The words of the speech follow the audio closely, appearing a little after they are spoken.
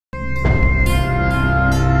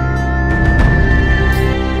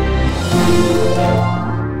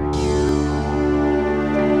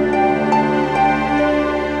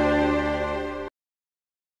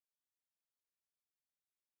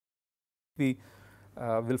we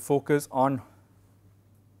will focus on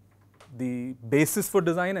the basis for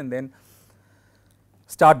design and then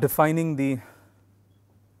start defining the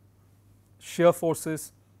shear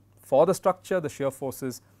forces for the structure, the shear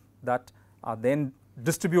forces that are then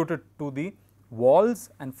distributed to the walls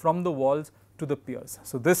and from the walls to the piers.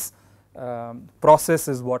 So, this process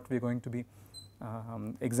is what we are going to be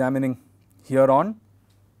examining here on,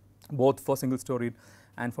 both for single storied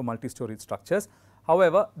and for multi-storied structures.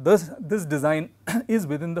 However, this design is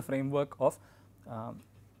within the framework of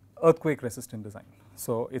earthquake resistant design.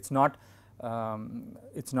 So, it is not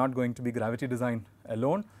going to be gravity design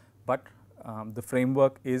alone, but the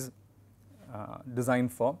framework is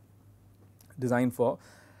designed for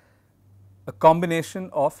a combination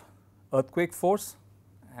of earthquake force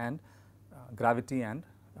and gravity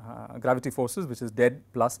forces, which is dead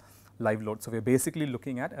plus live load. So, we are basically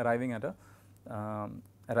looking at arriving at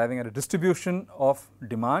a distribution of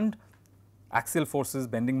demand, axial forces,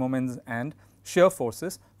 bending moments and shear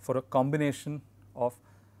forces for a combination of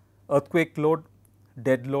earthquake load,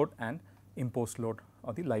 dead load and imposed load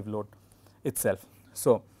or the live load itself.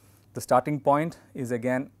 So, the starting point is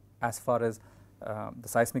again, as far as the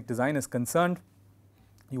seismic design is concerned,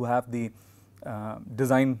 you have the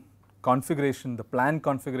design configuration, the plan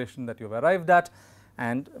configuration that you have arrived at,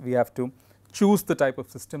 and we have to choose the type of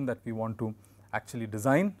system that we want to actually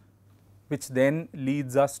design, which then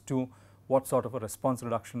leads us to what sort of a response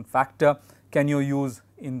reduction factor can you use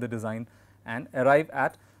in the design and arrive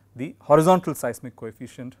at the horizontal seismic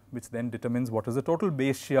coefficient, which then determines what is the total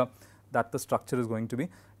base shear that the structure is going to be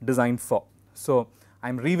designed for. So, I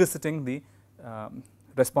am revisiting the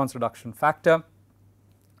response reduction factor,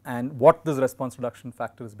 and what this response reduction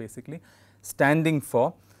factor is basically standing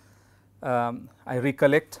for. I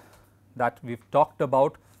recollect that we have talked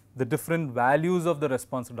about the different values of the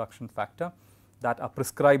response reduction factor that are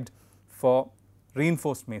prescribed for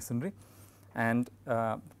reinforced masonry, and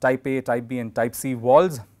type A, type B and type C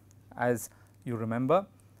walls. As you will remember,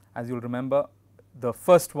 the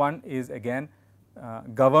first one is again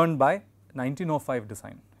governed by 1905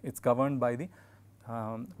 design. It is governed by the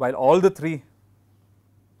while all the three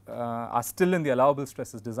are still in the allowable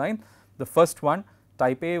stresses design, the first one,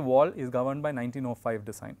 type A wall, is governed by 1905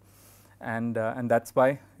 design, and that is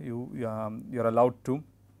why you are allowed to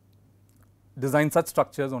design such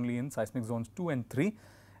structures only in seismic zones 2 and 3,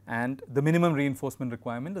 and the minimum reinforcement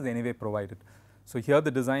requirement is anyway provided. So, here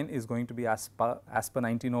the design is going to be as per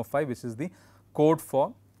 1905, which is the code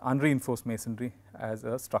for unreinforced masonry as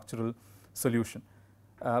a structural solution.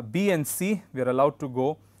 B and C, we are allowed to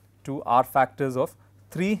go to R factors of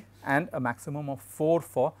 3 and a maximum of 4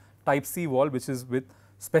 for type C wall, which is with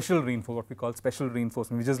special reinforcement, what we call special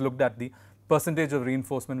reinforcement. We just looked at the percentage of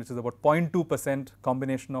reinforcement, which is about 0.2%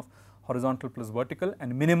 combination of horizontal plus vertical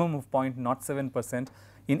and minimum of 0.07%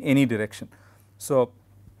 in any direction. So,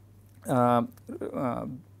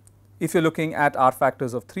 if you are looking at R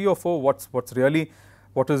factors of 3 or 4, what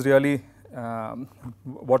this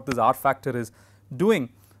R factor is doing.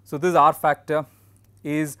 So, this R factor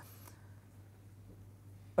is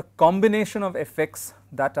a combination of effects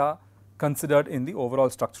that are considered in the overall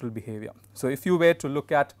structural behavior. So, if you were to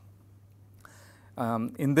look at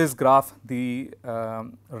in this graph, the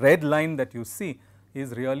red line that you see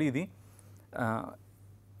is really the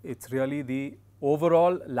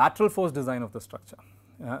overall lateral force design of the structure,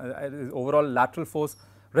 overall lateral force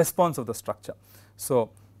response of the structure. So,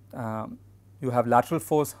 you have lateral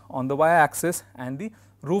force on the y axis and the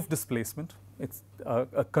roof displacement. It is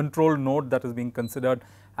a control node that is being considered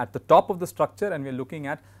at the top of the structure, and we are looking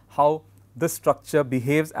at how this structure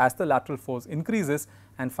behaves as the lateral force increases,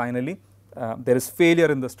 and finally, there is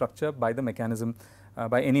failure in the structure by the mechanism,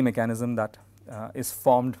 by any mechanism that is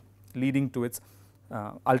formed leading to its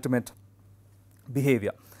ultimate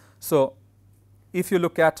behavior. So, if you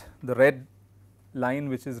look at the red line,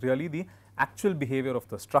 which is really the actual behavior of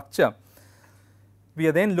the structure, we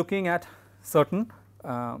are then looking at certain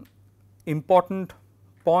important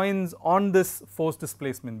points on this force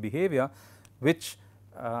displacement behavior, which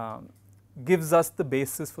gives us the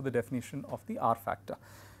basis for the definition of the R factor.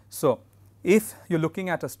 So, if you are looking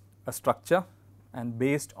at a structure and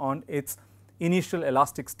based on its initial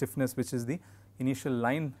elastic stiffness, which is the initial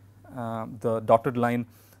line, the dotted line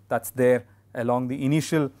that is there along the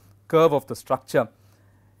initial curve of the structure,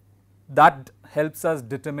 that helps us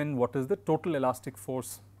determine what is the total elastic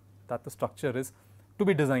force that the structure is to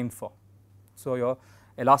be designed for. So, your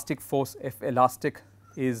elastic force F elastic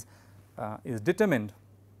is determined,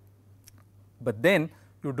 but then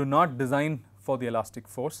you do not design for the elastic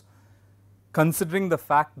force, considering the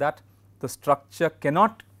fact that the structure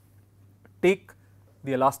cannot take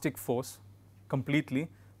the elastic force completely,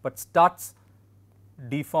 but starts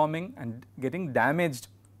deforming and getting damaged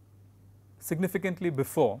significantly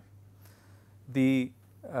before the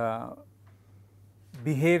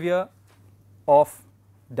behavior of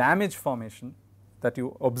damage formation that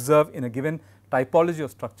you observe in a given typology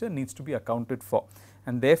of structure needs to be accounted for.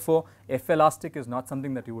 And therefore, F elastic is not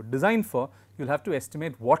something that you would design for, you will have to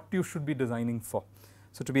estimate what you should be designing for.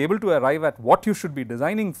 So, to be able to arrive at what you should be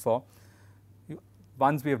designing for,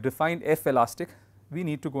 once we have defined F elastic, we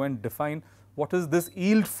need to go and define what is this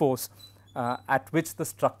yield force at which the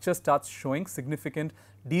structure starts showing significant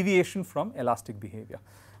deviation from elastic behavior,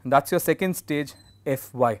 and that is your second stage,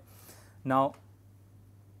 Fy. Now,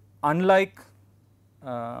 unlike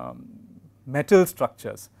metal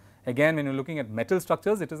structures, again when you are looking at metal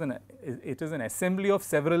structures, it is an assembly of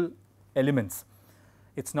several elements.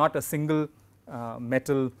 It is not a single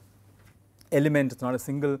metal element, it is not a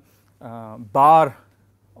single bar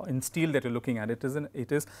in steel that you are looking at, it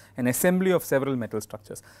is an assembly of several metal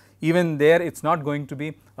structures. Even there, it is not going to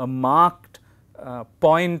be a marked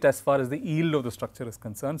point as far as the yield of the structure is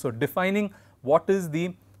concerned. So, defining what is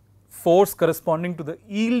the force corresponding to the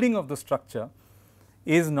yielding of the structure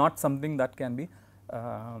is not something that can be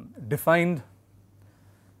defined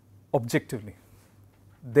objectively.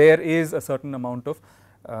 There is a certain amount of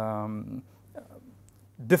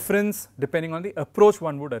difference depending on the approach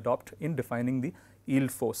one would adopt in defining the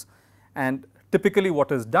yield force. And typically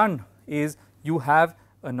what is done is you have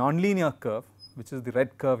a nonlinear curve, which is the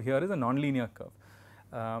red curve here is a nonlinear curve,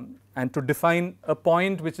 and to define a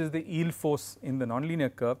point which is the yield force in the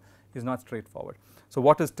nonlinear curve is not straightforward. So,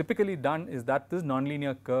 what is typically done is that this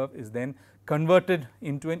nonlinear curve is then converted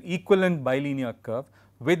into an equivalent bilinear curve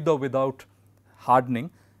with or without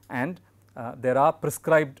hardening, and there are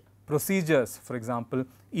prescribed procedures. For example,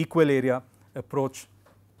 equal area approach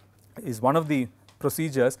is one of the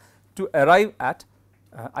procedures to arrive at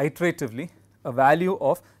iteratively a value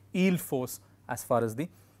of yield force as far as the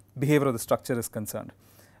behavior of the structure is concerned.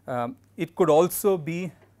 It could also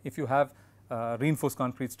be, if you have reinforced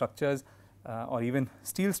concrete structures or even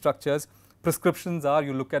steel structures, prescriptions are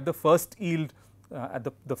you look at the first yield at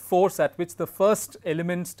the force at which the first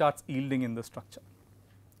element starts yielding in the structure.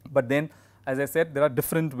 But then, as I said, there are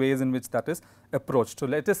different ways in which that is approached. So,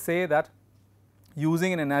 let us say that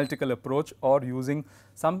using an analytical approach or using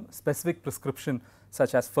some specific prescription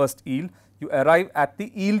such as first yield, you arrive at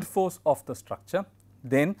the yield force of the structure.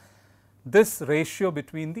 Then this ratio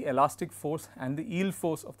between the elastic force and the yield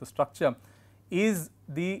force of the structure is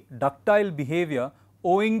the ductile behavior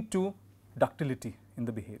owing to ductility in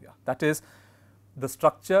the behavior. That is, the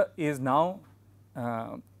structure is now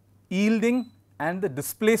yielding and the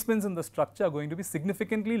displacements in the structure are going to be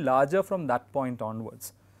significantly larger from that point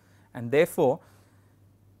onwards. And therefore,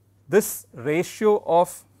 this ratio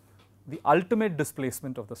of the ultimate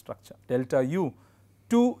displacement of the structure, delta u,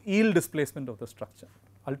 to yield displacement of the structure,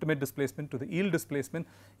 ultimate displacement to the yield displacement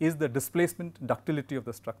is the displacement ductility of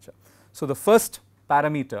the structure. So, the first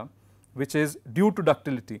parameter, which is due to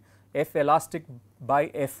ductility, F elastic by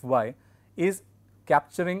Fy, is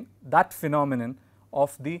capturing that phenomenon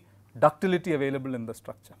of the ductility available in the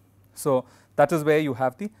structure. So, that is where you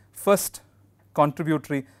have the first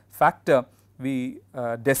contributory factor. We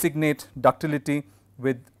designate ductility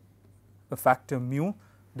with the factor mu.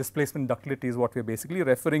 Displacement ductility is what we are basically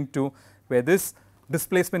referring to, where this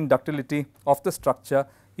displacement ductility of the structure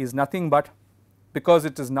is nothing but, because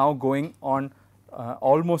it is now going on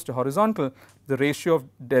almost horizontal, the ratio of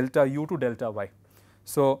delta u to delta y.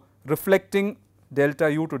 So, reflecting delta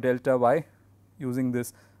u to delta y using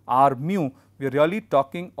this r mu, we are really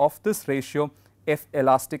talking of this ratio F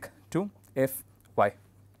elastic to Fy.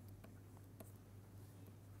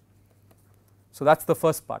 So, that is the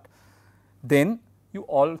first part. Then you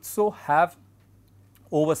also have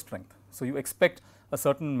overstrength. So, you expect a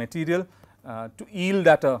certain material to yield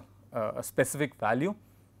at a specific value,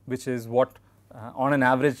 which is what on an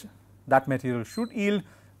average that material should yield,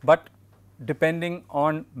 but depending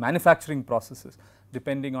on manufacturing processes,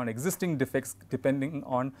 depending on existing defects, depending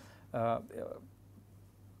on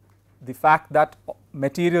the fact that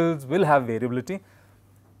materials will have variability,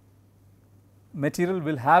 material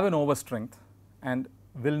will have an overstrength and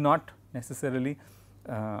will not necessarily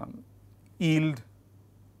yield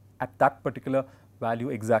at that particular value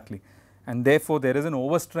exactly, and therefore, there is an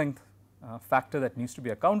overstrength factor that needs to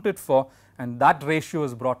be accounted for, and that ratio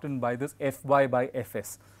is brought in by this Fy by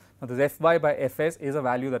Fs. Now, this Fy by Fs is a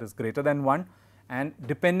value that is greater than 1, and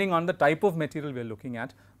depending on the type of material we are looking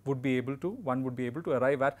at, one would be able to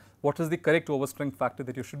arrive at what is the correct overstrength factor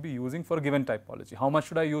that you should be using for a given typology. How much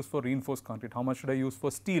should I use for reinforced concrete? How much should I use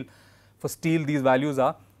for steel? For steel, these values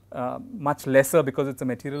are much lesser because it is a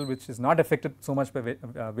material which is not affected so much by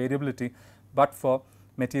variability, but for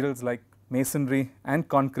materials like masonry and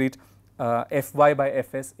concrete, Fy by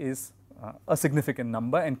Fs is a significant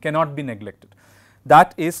number and cannot be neglected.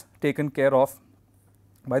 That is taken care of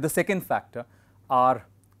by the second factor, R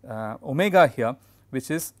omega here,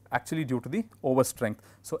 which is actually due to the overstrength.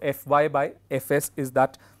 So, Fy by Fs is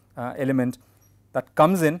that element that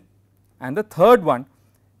comes in, and the third one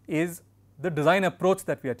is the design approach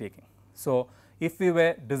that we are taking. So, if we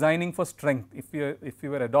were designing for strength, if we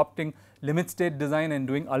were adopting limit state design and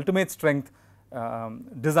doing ultimate strength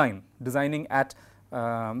designing at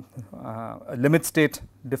a limit state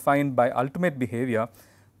defined by ultimate behavior,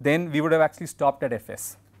 then we would have actually stopped at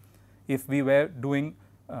Fs. If we were doing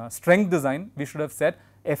strength design, we should have said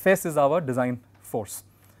Fs is our design force.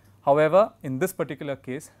 However, in this particular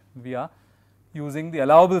case, we are using the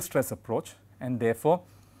allowable stress approach, and therefore,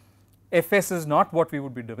 Fs is not what we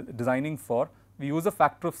would be designing for. We use a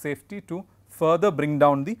factor of safety to further bring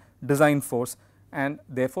down the design force, and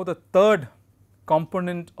therefore, the third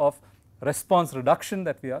component of response reduction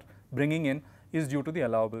that we are bringing in is due to the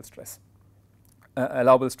allowable stress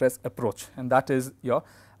approach, and that is your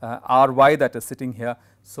Ry that is sitting here.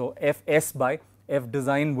 So, Fs by F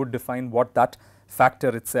design would define what that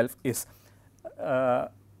factor itself is. A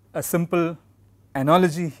simple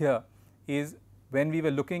analogy here is when we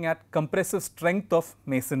were looking at compressive strength of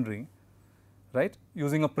masonry, right,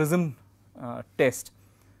 using a prism test,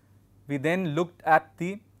 we then looked at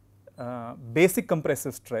the basic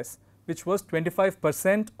compressive stress, which was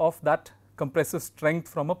 25% of that compressive strength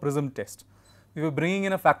from a prism test. We were bringing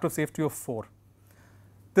in a factor of safety of 4.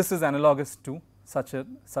 This is analogous to such a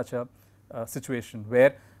situation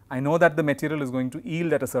where I know that the material is going to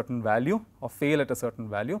yield at a certain value or fail at a certain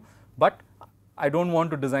value, but I do not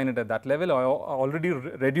want to design it at that level, or I already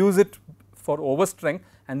reduce it for overstrength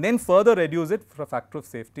and then further reduce it for a factor of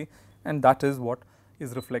safety, and that is what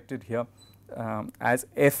is reflected here as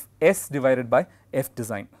Fs divided by F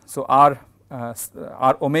design. So, our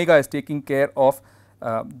omega is taking care of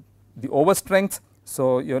the overstrength.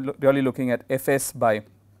 So, you are really looking at Fs by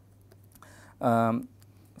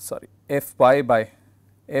Fy by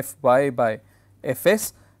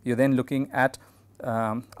Fs. You are then looking at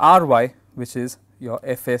Ry, which is your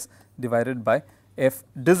Fs divided by F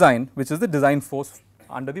design, which is the design force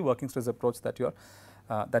under the working stress approach that you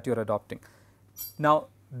are adopting. Now,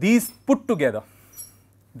 these put together,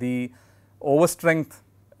 the overstrength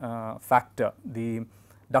factor, the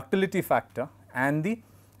ductility factor, and the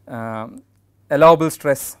allowable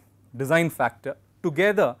stress design factor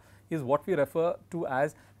together is what we refer to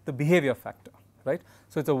as the behavior factor, right.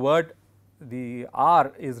 So, it is a word, the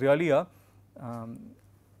R is really a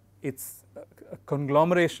it's a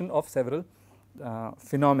conglomeration of several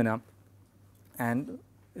phenomena, and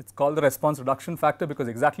it is called the response reduction factor because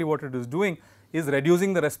exactly what it is doing is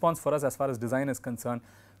reducing the response for us as far as design is concerned,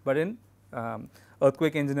 but in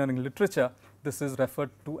earthquake engineering literature this is referred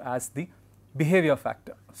to as the behavior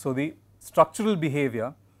factor. So, the structural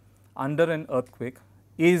behavior under an earthquake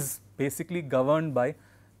is basically governed by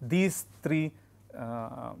these three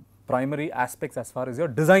primary aspects as far as your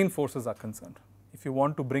design forces are concerned. If you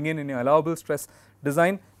want to bring in your allowable stress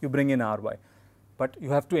design, you bring in Ry, but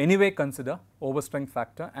you have to anyway consider overstrength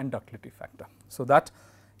factor and ductility factor. So, that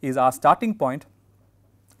is our starting point.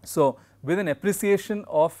 So, with an appreciation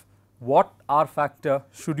of what R factor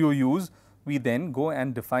should you use, we then go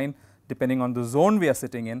and define, depending on the zone we are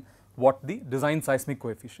sitting in, what the design seismic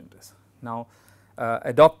coefficient is. Now,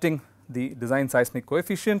 adopting the design seismic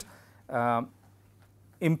coefficient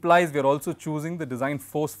implies we are also choosing the design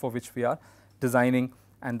force for which we are designing,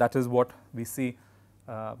 and that is what we see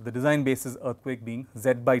the design basis earthquake being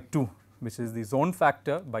Z by 2, which is the zone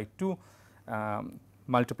factor by 2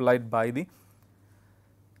 multiplied by the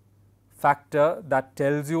factor that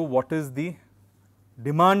tells you what is the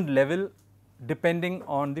demand level depending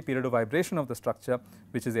on the period of vibration of the structure,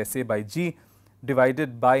 which is Sa by G,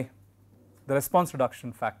 divided by the response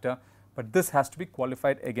reduction factor, but this has to be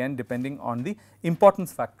qualified again depending on the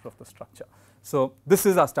importance factor of the structure. So, this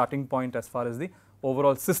is our starting point as far as the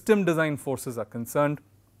overall system design forces are concerned.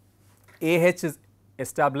 Ah is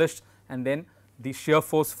established, and then the shear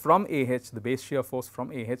force from Ah, the base shear force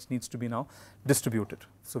from Ah needs to be now distributed.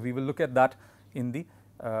 So, we will look at that in the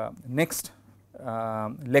next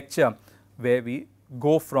lecture, where we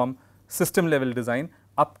go from system level design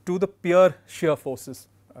up to the pure shear forces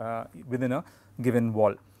within a given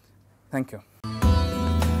wall. Thank you.